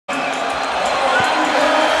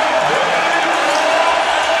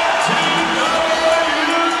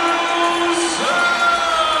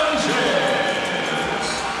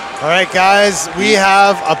right, guys, we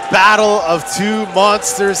have a battle of two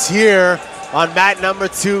monsters here on mat number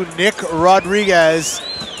 2. Nick Rodriguez,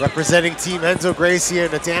 representing Team Renzo Gracie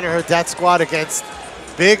and the Danaher Death Squad, against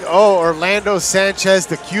Big O Orlando Sanchez,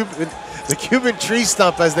 the Cuban tree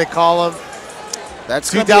stump, as they call him. That's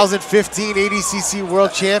 2015 ADCC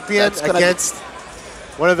World Champion against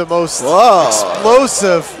one of the most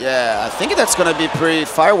explosive. Yeah, I think that's going to be pretty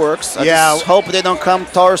fireworks. I yeah. just hope they don't come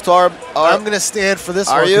towards our I'm going to stand for this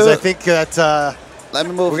one because I think that let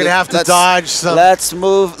me move. We're going to have to dodge some Let's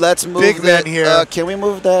move big men here. Can we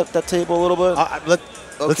move that table a little bit?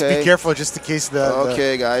 Let's be careful just in case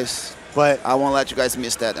Okay, guys. But I won't let you guys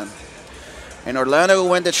miss that then. And Orlando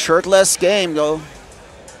went the shirtless game, though.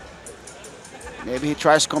 Maybe he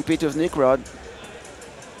tries to compete with Nick Rod.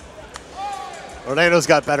 Orlando's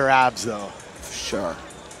got better abs, though. Sure.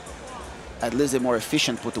 At least they're more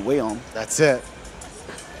efficient, put the weight on. That's it.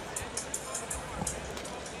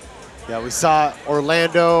 Yeah, we saw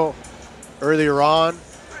Orlando earlier on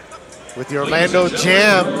with the Orlando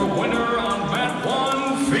Jam.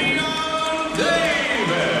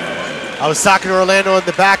 I was talking to Orlando in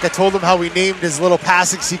the back. I told him how we named his little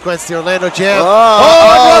passing sequence the Orlando Jam.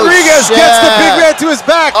 And Rodriguez gets the big man to his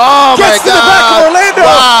back. Gets to the back of Orlando.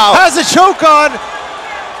 Has a choke on.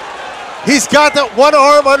 He's got that one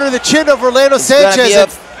arm under the chin of Orlando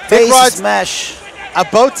Sanchez. Face smash.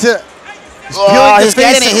 About to. He's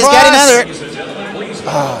getting it. He's getting under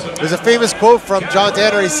it. There's a famous quote from John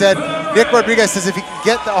Danner. He said, Nick Rodriguez says if he can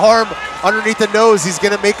get the arm underneath the nose, he's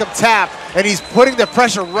going to make him tap. And he's putting the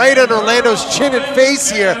pressure right on Orlando's chin and face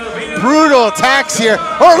here. Brutal attacks here.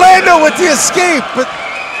 Orlando with the escape, but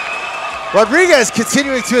Rodriguez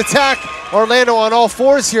continuing to attack Orlando on all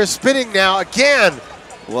fours here, spinning now again.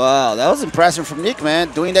 Wow, that was impressive from Nick,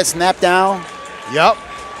 man. Doing that snap down. Yep.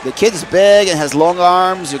 The kid's big and has long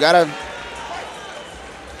arms. You gotta.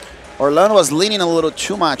 Orlando was leaning a little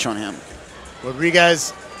too much on him.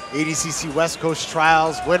 Rodriguez, ADCC West Coast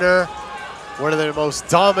Trials winner. One of the most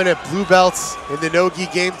dominant blue belts in the no-gi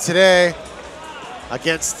game today,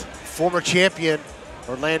 against former champion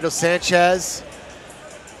Orlando Sanchez.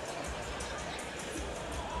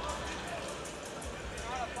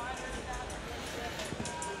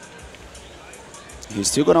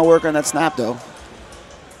 He's still gonna work on that snap though.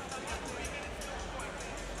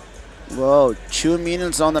 Whoa, 2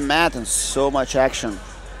 minutes on the mat and so much action.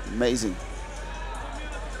 Amazing.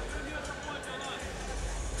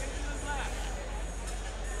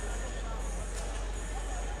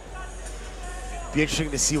 Be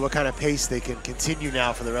interesting to see what kind of pace they can continue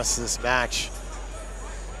now for the rest of this match.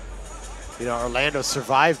 You know, Orlando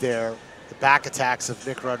survived there, the back attacks of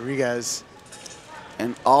Nick Rodriguez.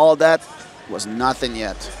 And all that was nothing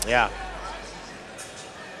yet. Yeah.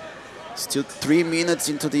 Still 3 minutes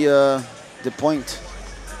into the point.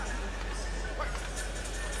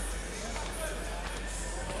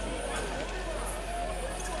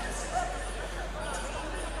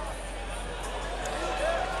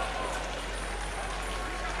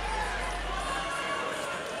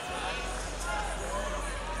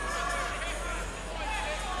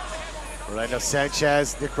 Orlando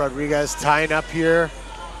Sanchez, Nick Rodriguez tying up here.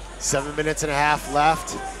 7 minutes and a half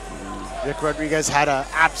left. Nick Rodriguez had an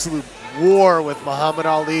absolute war with Muhammad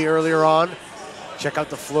Ali earlier on. Check out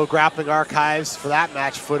the FloGrappling archives for that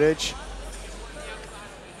match footage.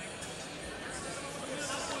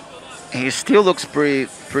 He still looks pretty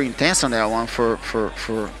intense on that one for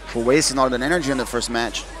wasting all that energy in the first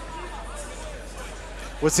match.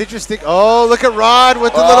 What's interesting? Oh, look at Rod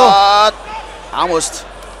with the little. Almost.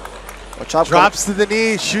 Watch out, drops to the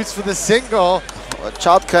knee, shoots for the single. Watch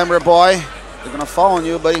out, camera boy. They're gonna fall on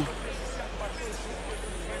you, buddy.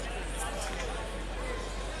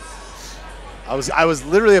 I was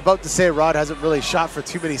literally about to say Rod hasn't really shot for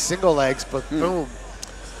too many single legs, but boom,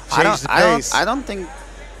 changed the pace. I don't think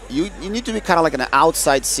you need to be kind of like an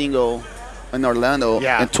outside single in Orlando,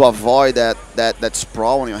 yeah, and to avoid that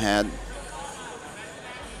sprawl on your head.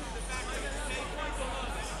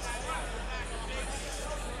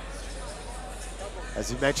 As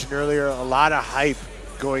you mentioned earlier, a lot of hype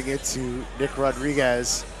going into Nick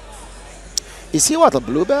Rodriguez. Is he what, a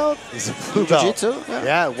blue belt? He's a blue belt. Jiu-jitsu?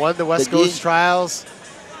 Yeah, won the West Coast Trials.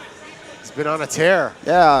 He's been on a tear.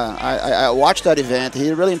 Yeah, I watched that event. He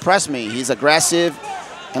really impressed me. He's aggressive,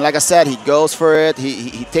 and like I said, he goes for it.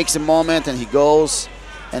 He takes a moment and he goes,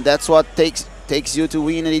 and that's what takes you to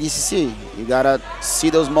win at ADCC. You gotta see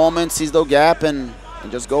those moments, seize the gap, and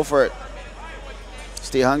just go for it.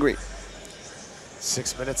 Stay hungry.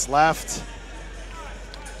 6 minutes left.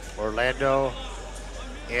 Orlando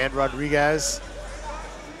and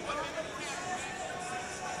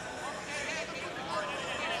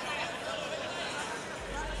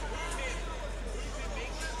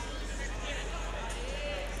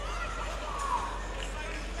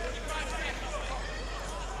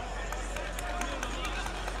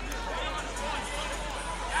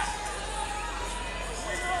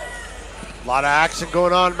lot of action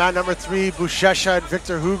going on. Mat number 3, Buchecha and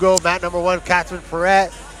Victor Hugo. Mat number 1, Catherine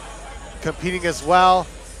Perret competing as well.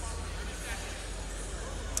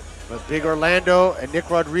 But Big Orlando and Nick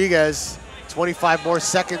Rodriguez, 25 more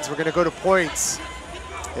seconds. We're going to go to points.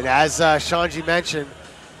 And as Shanji mentioned,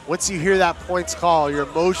 once you hear that points call, your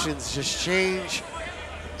emotions just change,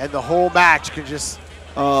 and the whole match can just...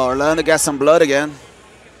 Oh, Orlando got some blood again.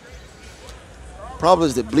 Probably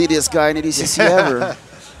is the bleediest guy in ADCC ever.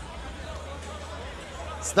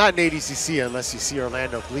 It's not an ADCC unless you see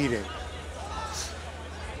Orlando bleeding.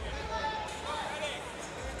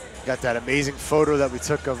 Got that amazing photo that we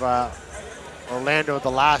took of Orlando at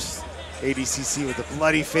the last ADCC with the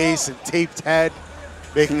bloody face and taped head,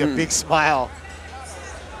 making a big smile.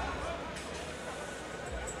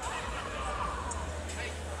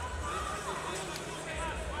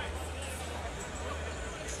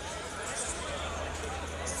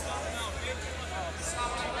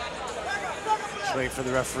 Just waiting for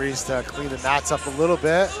the referees to clean the mats up a little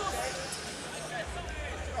bit.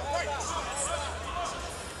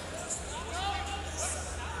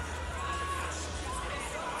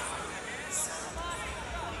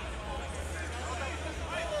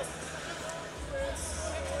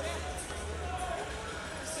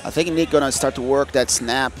 I think Nick gonna start to work that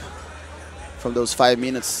snap from those 5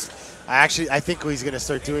 minutes. I think what he's gonna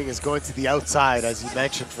start doing is going to the outside, as you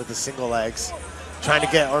mentioned, for the single legs. Trying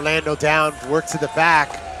to get Orlando down, work to the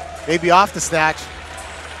back, maybe off the snatch,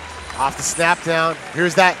 off the snap down.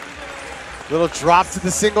 Here's that little drop to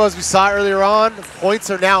the single as we saw earlier on.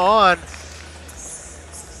 Points are now on.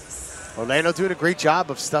 Orlando doing a great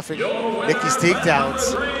job of stuffing Nicky's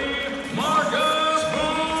takedowns.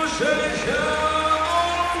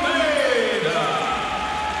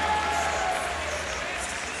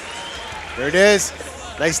 There it is.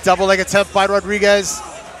 Nice double leg attempt by Rodriguez.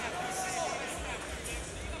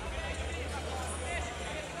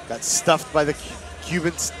 Got stuffed by the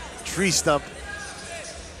Cuban tree stump.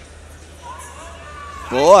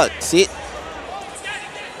 Boy, see,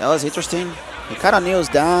 that was interesting. He kind of kneels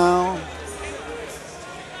down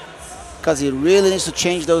because he really needs to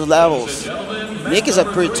change those levels. Nick is a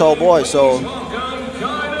pretty tall boy, so.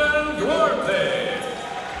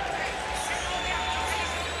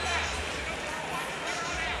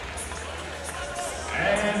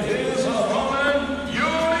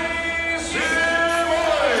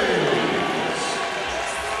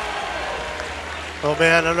 Oh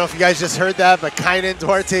man, I don't know if you guys just heard that, but Kainan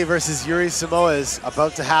Duarte versus Yuri Samoa is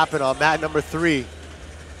about to happen on mat number 3.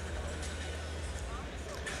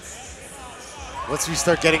 Once we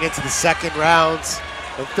start getting into the second rounds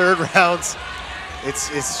and third rounds,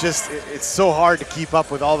 it's so hard to keep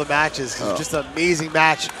up with all the matches because it's just an amazing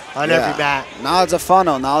match on every mat. Now it's a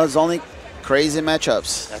funnel. Now it's only crazy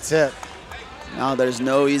matchups. That's it. Now there's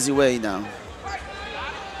no easy way now.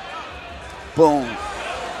 Boom.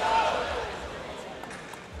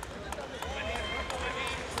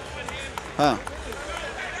 Huh.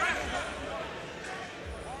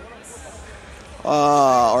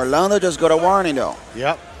 Orlando just got a warning though.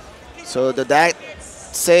 Yep. So did that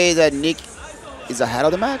say that Nick is ahead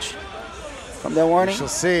of the match from that warning? We shall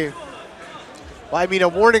see. Well, I mean, a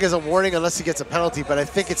warning is a warning unless he gets a penalty, but I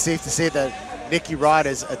think it's safe to say that Nicky Rod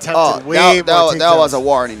has attempted way more. That was a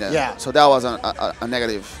warning then. Yeah. So that was a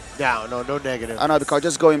negative. No negative. I know, because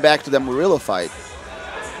just going back to the Murillo fight.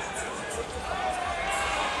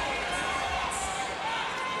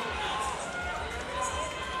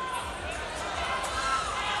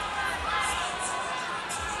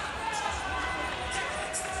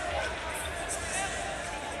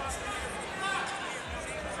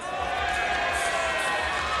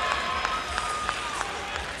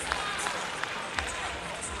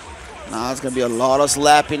 Now it's going to be a lot of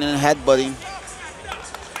slapping and headbutting.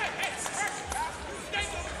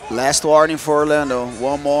 Last warning for Orlando.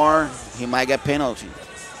 One more, he might get penalty.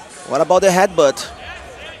 What about the headbutt?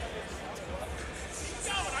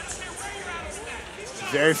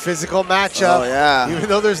 Very physical matchup. Oh, yeah. Even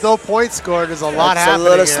though there's no point scored, there's a lot happening. It's a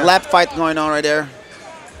little here. slap fight going on right there.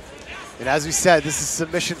 And as we said, this is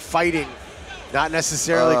submission fighting, not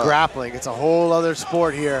necessarily grappling. It's a whole other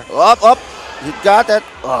sport here. Up. He got that.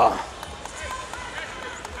 Oh.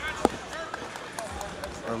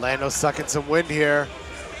 Orlando sucking some wind here.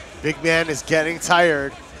 Big man is getting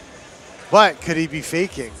tired. But could he be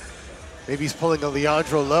faking? Maybe he's pulling a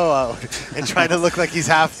Leandro Lowe out and trying to look like he's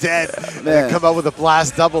half dead and come out with a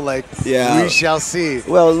blast double leg. Yeah. We shall see.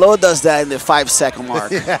 Well, Lowe does that in the 5-second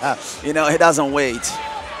mark. Yeah. You know, he doesn't wait.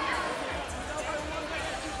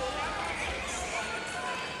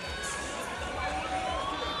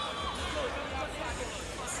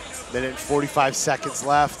 Minute and 45 seconds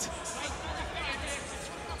left.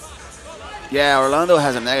 Yeah, Orlando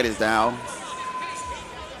has a negative now.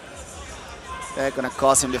 That's gonna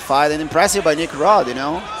cost him the fight. And impressive by Nick Rod, you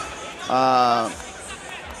know.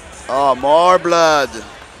 Oh, more blood.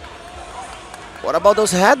 What about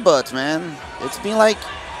those headbutts, man? It's been like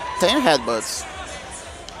 10 headbutts.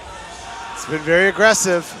 It's been very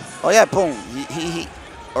aggressive. Oh yeah, boom.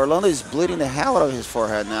 Orlando is bleeding the hell out of his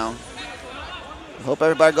forehead now. I hope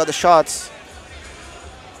everybody got the shots.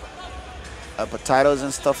 Potatoes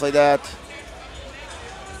and stuff like that.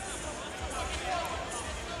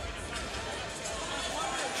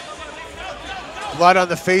 Blood on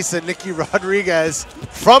the face of Nicky Rodriguez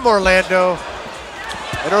from Orlando.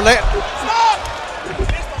 And Orlando.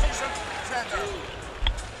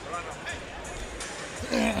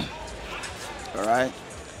 All right.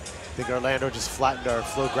 I think Orlando just flattened our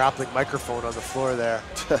FloGrappling microphone on the floor there.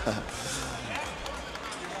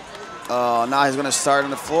 Oh, now he's gonna start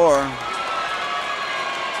on the floor.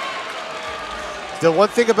 The one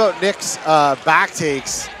thing about Nick's back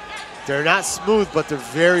takes, they're not smooth, but they're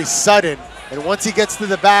very sudden. And once he gets to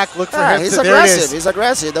the back, look for him. He's to, aggressive. There it is. He's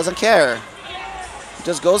aggressive. He doesn't care. He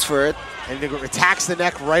just goes for it. And he attacks the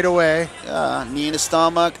neck right away. Yeah, knee in the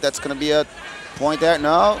stomach. That's gonna be a point there.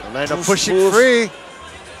 No. Orlando pushing free.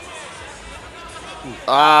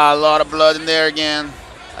 Ah, a lot of blood in there again.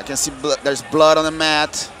 I can see there's blood on the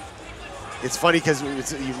mat. It's funny because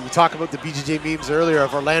we talked about the BJJ memes earlier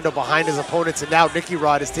of Orlando behind his opponents, and now Nicky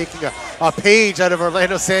Rod is taking a page out of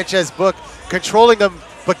Orlando Sanchez's book, controlling him,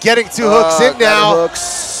 but getting two hooks in now.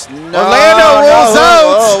 Hooks. No, Orlando rolls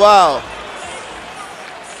out. Oh, wow.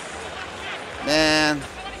 Man.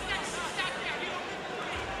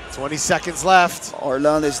 20 seconds left.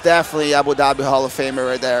 Orlando is definitely Abu Dhabi Hall of Famer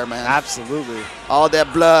right there, man. Absolutely. All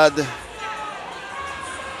that blood.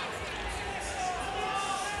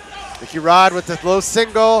 Nicky Rod with the low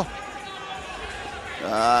single.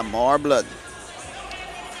 More blood.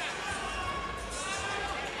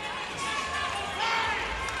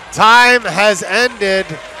 Time has ended,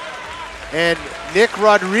 and Nick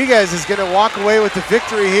Rodriguez is going to walk away with the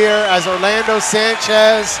victory here as Orlando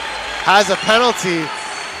Sanchez has a penalty.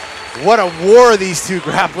 What a war these two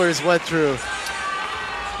grapplers went through.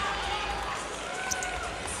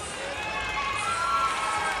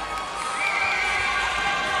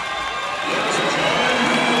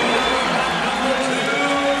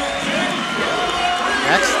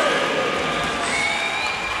 Next.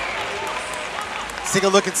 Let's take a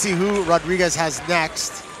look and see who Rodriguez has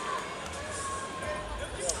next.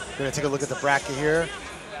 We're gonna take a look at the bracket here.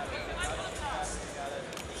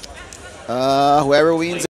 Whoever wins